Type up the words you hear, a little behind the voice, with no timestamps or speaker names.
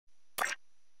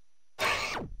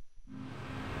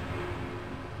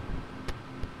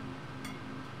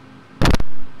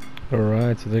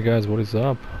Alright, so there guys, what is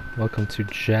up? Welcome to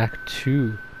Jak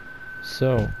II.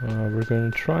 So, we're going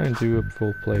to try and do a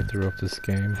full playthrough of this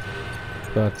game,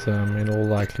 but in all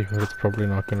likelihood it's probably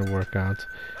not going to work out.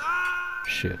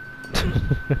 Shit.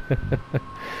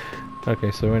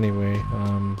 Okay, so anyway,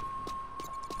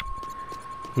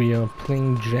 we are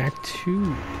playing Jak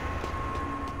II,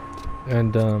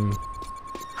 and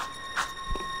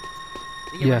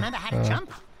yeah,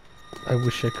 I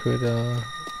wish I could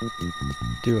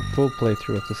do a full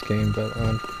playthrough of this game, but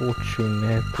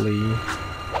unfortunately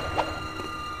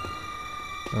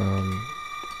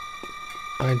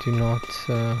I do not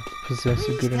possess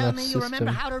a good enough system.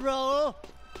 Remember how to roll?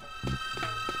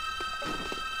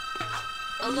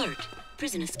 Alert!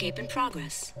 Prison escape in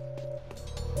progress.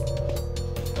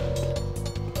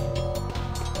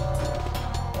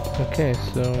 Okay,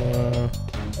 so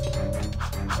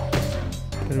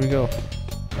where do we go?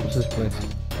 What's this place?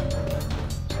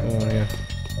 What's going on here?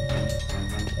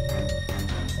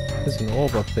 There's an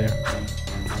orb up there.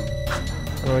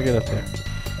 How do I get up there?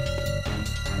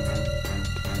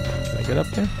 Can I get up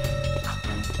there?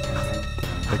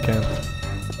 I can.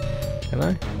 Can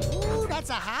I? Ooh, that's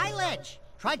a high ledge.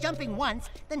 Try jumping once,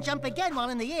 then jump again while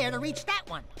in the air to reach that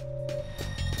one.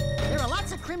 There are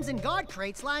lots of Crimson Guard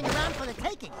crates lying around for the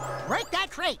taking. Break that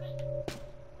crate!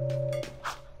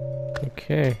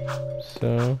 Okay,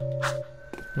 so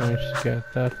I just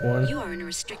get that one. You are in a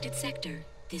restricted sector.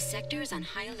 This sector is on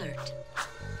high alert.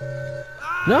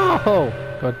 No!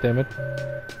 God damn it.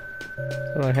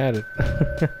 Thought I had it.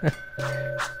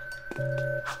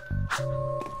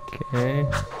 Okay.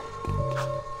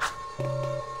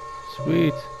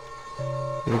 Sweet.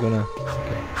 We're gonna...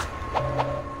 Okay.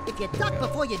 If you duck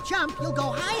before you jump, you'll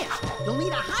go higher. You'll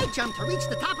need a high jump to reach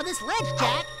the top of this ledge,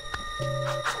 Jak.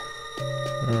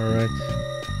 Alright.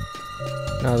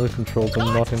 Now the controls are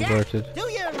not inverted. Do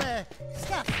your,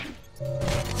 stuff.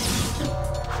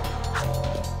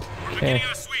 Okay.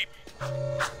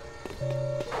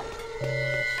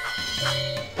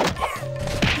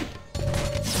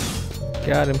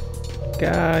 Got him.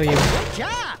 Got him. Good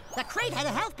job! The crate had a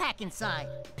health pack inside.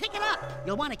 Pick it up.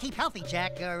 You'll want to keep healthy,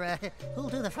 Jak, or, who'll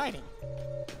do the fighting?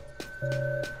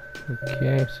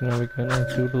 Okay, so now we're gonna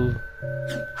do the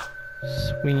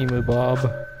swingy my bob.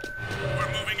 We're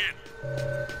moving in.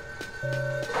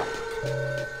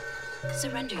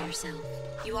 Surrender yourself.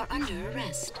 You are under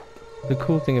arrest. The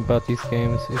cool thing about these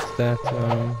games is that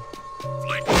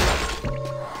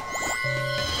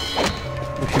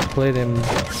if you play them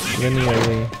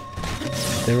linearly,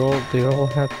 they all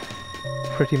have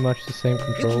pretty much the same You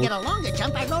can controls. get a longer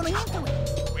jump by rolling into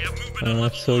it. We have movement on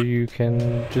level So you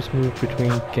can just move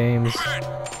between games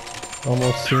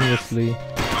almost seamlessly.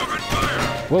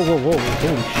 Whoa, whoa, whoa,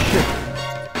 holy shit.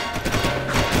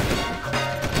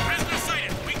 Prisoner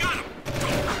sighted. We got him.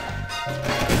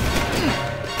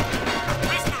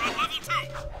 Prisoner on level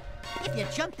 2. If you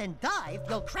jumped and dived,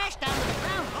 you'll crash down to the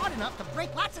ground hard enough to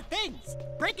break lots of things.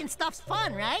 Breaking stuff's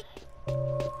fun, right?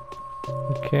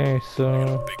 Okay,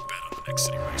 so... Big bet on the next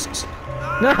city races.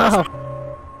 No!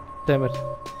 Damn it.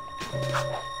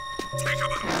 Take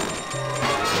him out.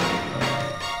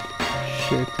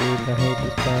 Shit, dude, I hate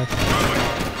this part.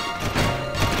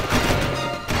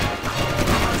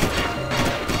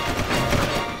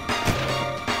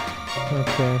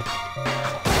 Okay.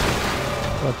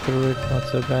 Got through it, not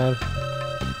so bad.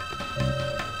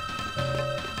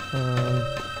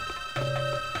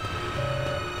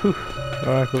 Whew.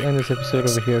 Alright, we'll end this episode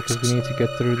over here because we need to get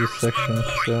through this section.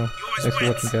 So, thanks for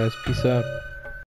watching guys, peace out.